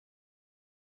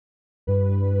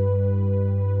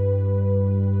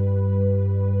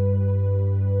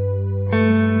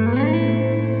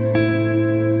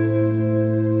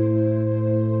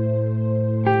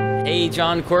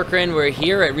John Corcoran. We're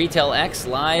here at RetailX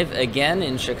live again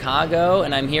in Chicago,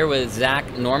 and I'm here with Zak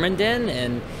Normandin,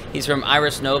 and he's from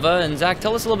Iris Nova. And Zak,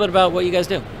 tell us a little bit about what you guys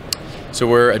do. So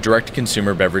we're a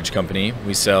direct-to-consumer beverage company.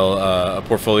 We sell a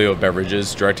portfolio of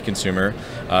beverages direct-to-consumer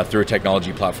through a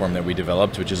technology platform that we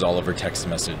developed, which is all over text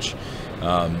message.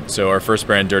 So our first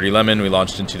brand, Dirty Lemon, we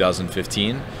launched in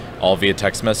 2015, all via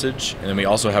text message. And then we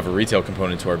also have a retail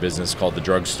component to our business called the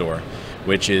Drugstore,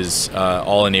 which is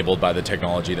all enabled by the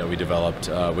technology that we developed,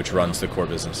 which runs the core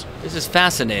business. This is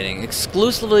fascinating.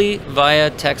 Exclusively via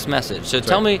text message. So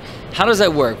tell me, how does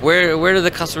that work? Where do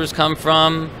the customers come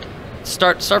from?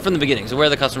 Start from the beginning. So where are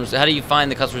the customers? How do you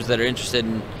find the customers that are interested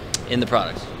in the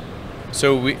products?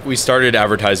 So we started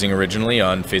advertising originally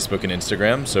on Facebook and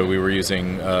Instagram. So we were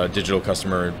using digital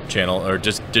customer channel, or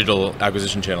just digital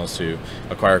acquisition channels to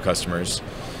acquire customers.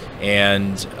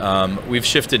 And we've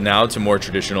shifted now to more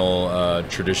traditional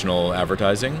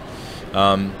advertising.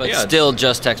 But still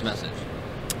just text message.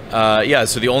 Yeah,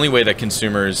 so the only way that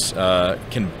consumers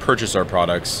can purchase our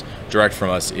products direct from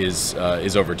us is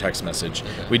over text message.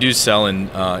 Okay. We do sell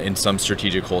in some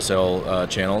strategic wholesale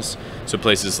channels, so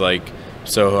places like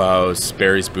Soho House,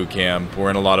 Barry's Boot Camp. We're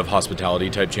in a lot of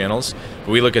hospitality type channels,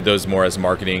 but we look at those more as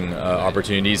marketing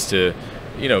opportunities to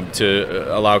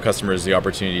allow customers the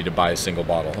opportunity to buy a single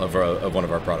bottle of one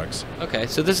of our products. Okay,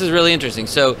 so this is really interesting.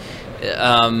 So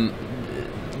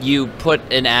you put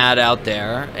an ad out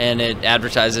there and it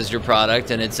advertises your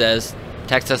product and it says,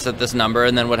 text us at this number,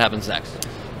 and then what happens next?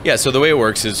 Yeah, so the way it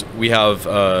works is we have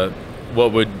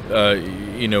what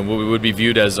would be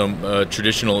viewed as a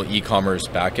traditional e-commerce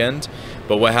backend,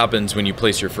 but what happens when you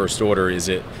place your first order is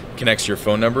it connects your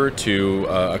phone number to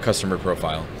a customer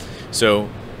profile. So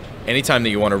anytime that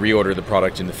you want to reorder the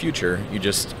product in the future, you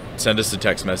just send us a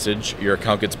text message, your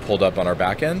account gets pulled up on our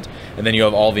back end, and then you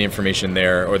have all the information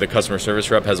there, or the customer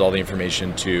service rep has all the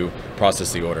information to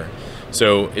process the order.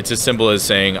 So it's as simple as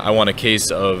saying, I want a case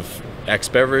of X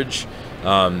beverage,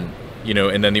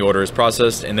 and then the order is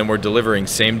processed, and then we're delivering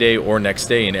same day or next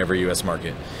day in every US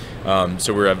market.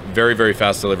 So we're at very, very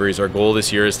fast deliveries. Our goal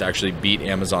this year is to actually beat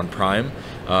Amazon Prime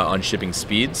on shipping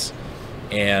speeds.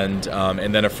 And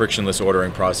then a frictionless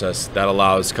ordering process that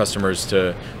allows customers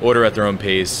to order at their own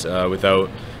pace without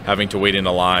having to wait in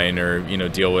a line or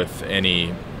deal with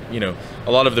any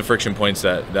a lot of the friction points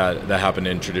that happen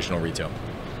in traditional retail.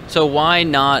 So why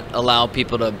not allow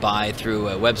people to buy through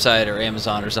a website or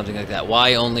Amazon or something like that?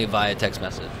 Why only via text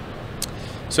message?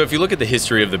 So if you look at the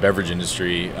history of the beverage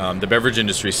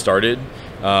industry started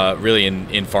really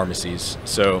in pharmacies.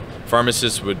 So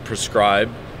pharmacists would prescribe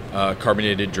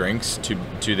carbonated drinks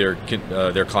to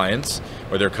their clients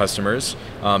or their customers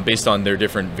based on their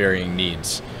different varying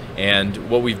needs. And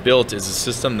what we've built is a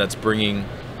system that's bringing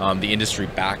the industry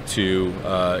back to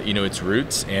its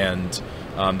roots, and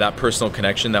that personal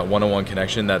connection, that one-on-one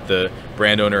connection that the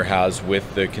brand owner has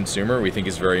with the consumer, we think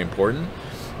is very important.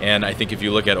 And I think if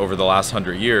you look at over the last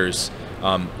 100 years,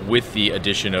 with the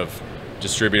addition of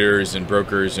distributors and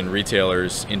brokers and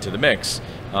retailers into the mix,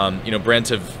 brands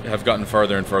have gotten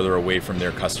farther and farther away from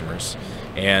their customers,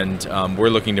 and we're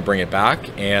looking to bring it back,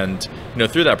 and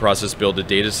through that process build a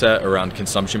data set around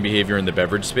consumption behavior in the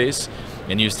beverage space,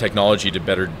 and use technology to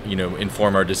better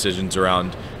inform our decisions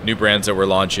around new brands that we're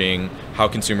launching, how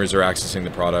consumers are accessing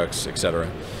the products, etc.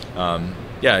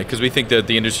 Yeah, because we think that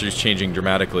the industry is changing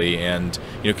dramatically, and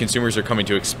consumers are coming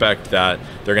to expect that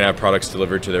they're going to have products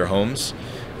delivered to their homes.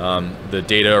 The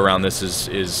data around this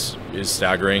is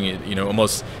staggering.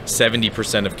 Almost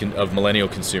 70% of millennial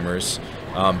consumers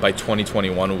by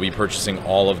 2021 will be purchasing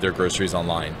all of their groceries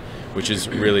online, which is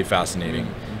really fascinating.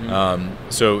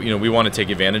 So we want to take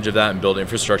advantage of that and build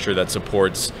infrastructure that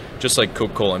supports, just like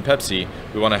Coca-Cola and Pepsi,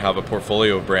 we want to have a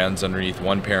portfolio of brands underneath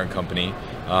one parent company,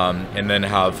 and then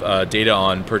have data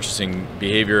on purchasing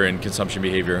behavior and consumption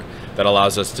behavior that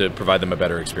allows us to provide them a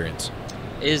better experience.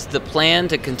 Is the plan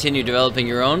to continue developing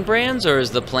your own brands, or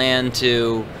is the plan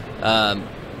to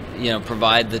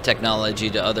provide the technology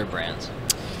to other brands?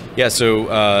 Yeah,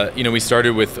 so we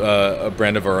started with a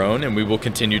brand of our own, and we will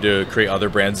continue to create other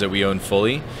brands that we own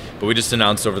fully. But we just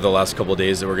announced over the last couple of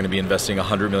days that we're going to be investing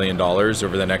 $100 million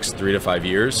over the next 3 to 5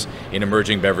 years in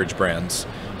emerging beverage brands.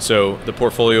 So the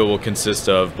portfolio will consist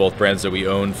of both brands that we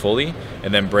own fully,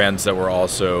 and then brands that we're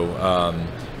also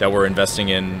that we're investing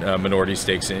in minority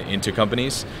stakes into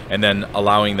companies, and then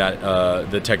allowing that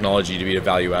the technology to be a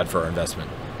value add for our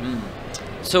investment.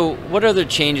 So what other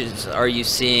changes are you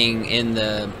seeing in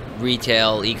the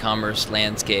retail e-commerce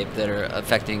landscape that are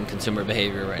affecting consumer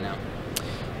behavior right now?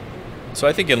 So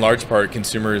I think in large part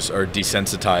consumers are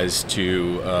desensitized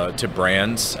to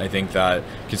brands. I think that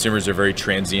consumers are very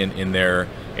transient in their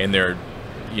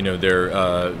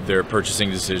their purchasing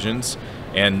decisions.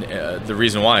 And the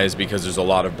reason why is because there's a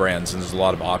lot of brands and there's a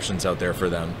lot of options out there for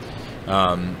them.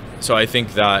 So I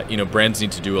think that brands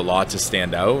need to do a lot to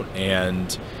stand out,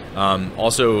 and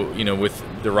also with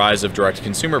the rise of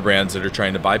direct-to-consumer brands that are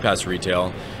trying to bypass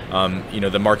retail,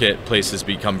 the marketplace has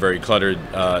become very cluttered,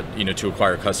 to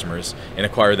acquire customers and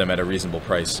acquire them at a reasonable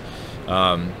price.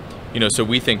 So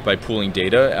we think by pooling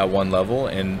data at one level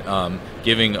and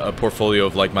giving a portfolio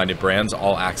of like-minded brands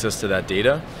all access to that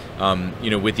data,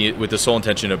 with the sole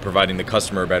intention of providing the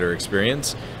customer a better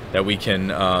experience, that we can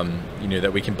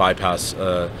bypass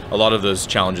a lot of those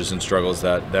challenges and struggles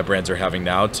that brands are having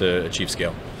now to achieve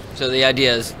scale. So the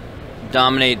idea is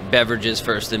dominate beverages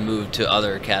first, then move to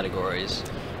other categories.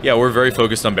 Yeah, we're very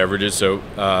focused on beverages. So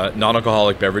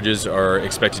non-alcoholic beverages are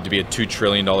expected to be a $2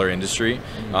 trillion industry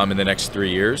in the next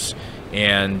 3 years,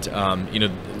 and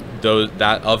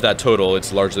that total,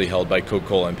 it's largely held by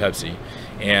Coca-Cola and Pepsi,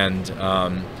 and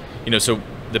so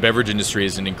the beverage industry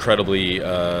is an incredibly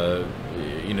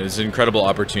there's an incredible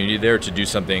opportunity there to do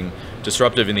something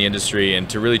disruptive in the industry and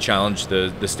to really challenge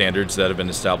the standards that have been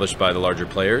established by the larger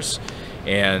players.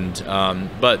 And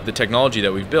but the technology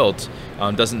that we've built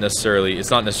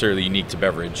it's not necessarily unique to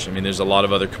beverage. I mean, there's a lot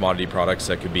of other commodity products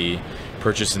that could be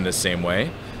purchased in the same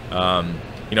way.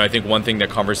 I think one thing that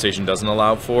conversation doesn't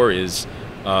allow for is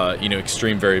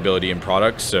extreme variability in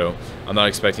products. So I'm not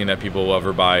expecting that people will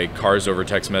ever buy cars over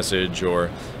text message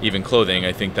or even clothing.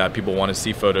 I think that people want to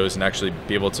see photos and actually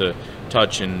be able to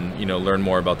touch and learn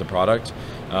more about the product.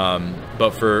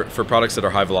 But for products that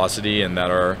are high velocity and that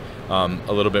are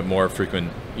a little bit more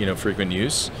frequent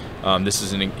use, this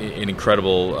is an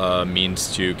incredible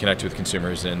means to connect with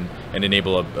consumers and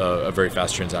enable a very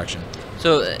fast transaction.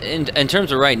 So in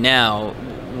terms of right now,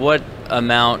 what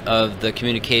amount of the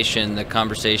communication, the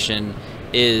conversation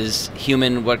is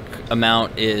human, what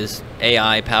amount is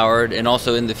AI powered, and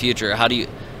also in the future,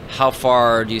 how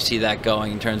far do you see that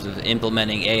going in terms of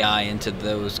implementing AI into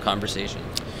those conversations?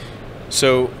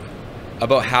 So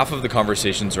about half of the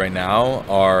conversations right now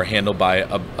are handled by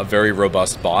a very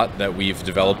robust bot that we've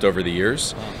developed over the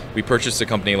years. We purchased a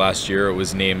company last year. It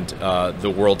was named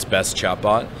the world's best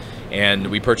chatbot, and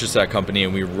we purchased that company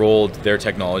and we rolled their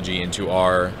technology into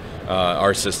our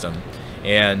system.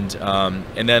 And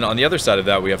then on the other side of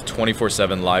that, we have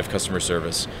 24/7 live customer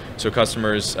service. So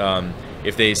customers,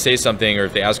 if they say something or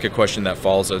if they ask a question that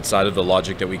falls outside of the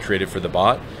logic that we created for the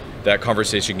bot, that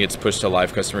conversation gets pushed to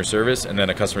live customer service, and then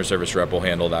a customer service rep will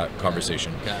handle that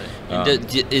conversation. Got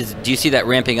it. Do you see that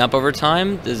ramping up over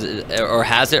time? Or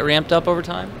has it ramped up over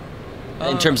time?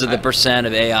 In terms of the percent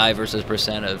of AI versus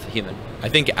percent of human? I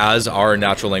think as our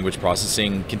natural language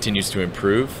processing continues to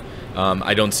improve,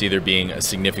 I don't see there being a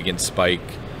significant spike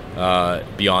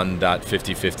beyond that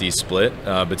 50-50 split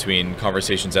between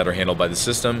conversations that are handled by the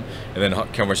system and then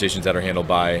conversations that are handled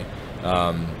by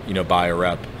by a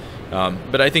rep.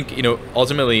 But I think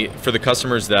ultimately for the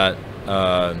customers that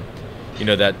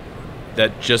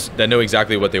that know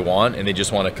exactly what they want and they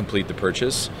just want to complete the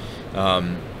purchase,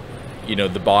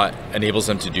 the bot enables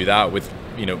them to do that with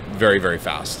very, very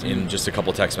fast in just a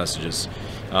couple text messages.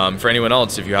 For anyone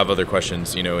else, if you have other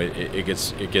questions,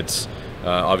 it gets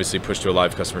obviously pushed to a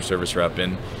live customer service rep,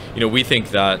 and we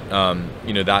think that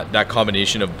that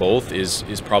combination of both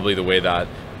is probably the way that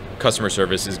customer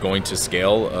service is going to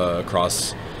scale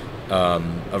across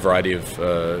a variety of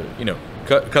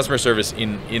customer service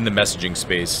in the messaging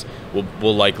space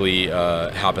will likely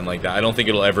happen like that. I don't think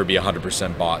it'll ever be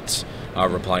 100% bots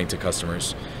replying to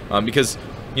customers, because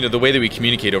the way that we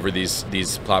communicate over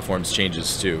these platforms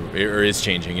changes too, or is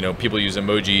changing. People use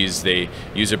emojis, they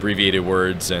use abbreviated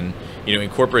words, and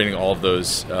incorporating all of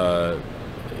those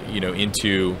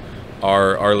into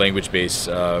our language base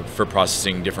for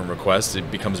processing different requests,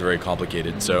 it becomes very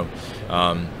complicated. So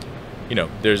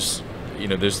there's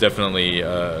definitely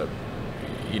a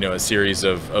series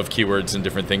of keywords and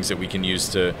different things that we can use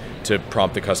to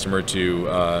prompt the customer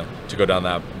to go down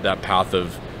that path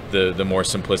of the more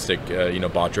simplistic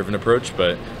bot-driven approach.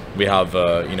 But we have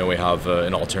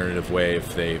an alternative way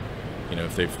if they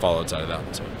fall outside of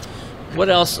that. So. What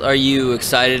else are you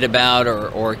excited about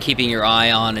or keeping your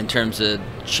eye on in terms of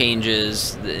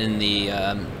changes in the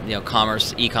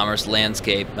e-commerce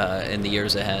landscape in the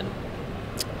years ahead?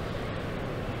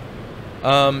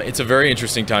 It's a very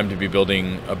interesting time to be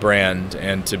building a brand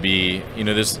and to be,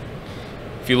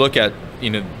 if you look at,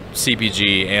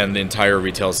 CPG and the entire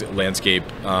retail landscape,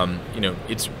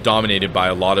 it's dominated by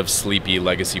a lot of sleepy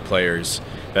legacy players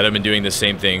that have been doing the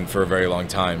same thing for a very long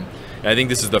time. And I think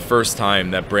this is the first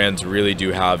time that brands really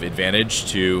do have advantage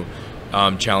to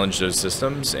challenge those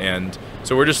systems. And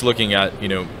so we're just looking at,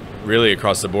 really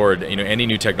across the board. Any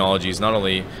new technology is not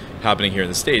only happening here in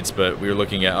the States, but we're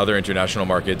looking at other international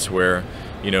markets where,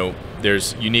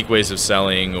 there's unique ways of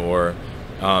selling, or,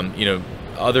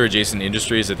 other adjacent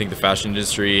industries. I think the fashion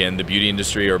industry and the beauty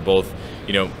industry are both,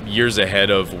 years ahead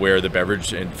of where the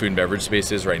beverage and food and beverage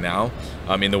space is right now,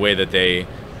 in the way that they,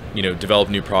 develop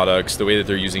new products, the way that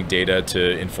they're using data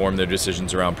to inform their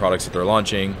decisions around products that they're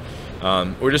launching.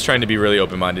 We're just trying to be really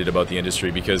open-minded about the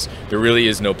industry, because there really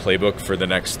is no playbook for the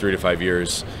next 3 to 5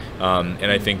 years.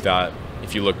 And I think that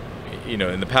if you look,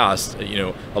 in the past,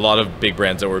 a lot of big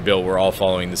brands that were built were all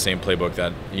following the same playbook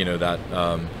that,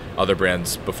 other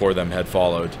brands before them had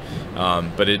followed.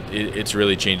 But it's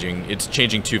really changing. It's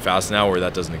changing too fast now, where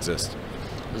that doesn't exist.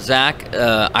 Zak,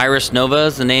 Iris Nova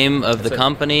is the name of the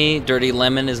company. Dirty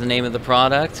Lemon is the name of the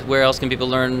product. Where else can people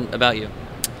learn about you?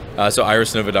 So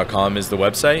irisnova.com is the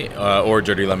website, or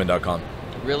dirtylemon.com.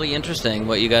 Really interesting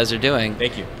what you guys are doing.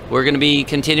 Thank you. We're going to be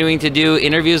continuing to do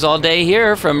interviews all day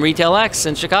here from RetailX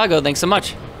in Chicago. Thanks so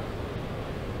much.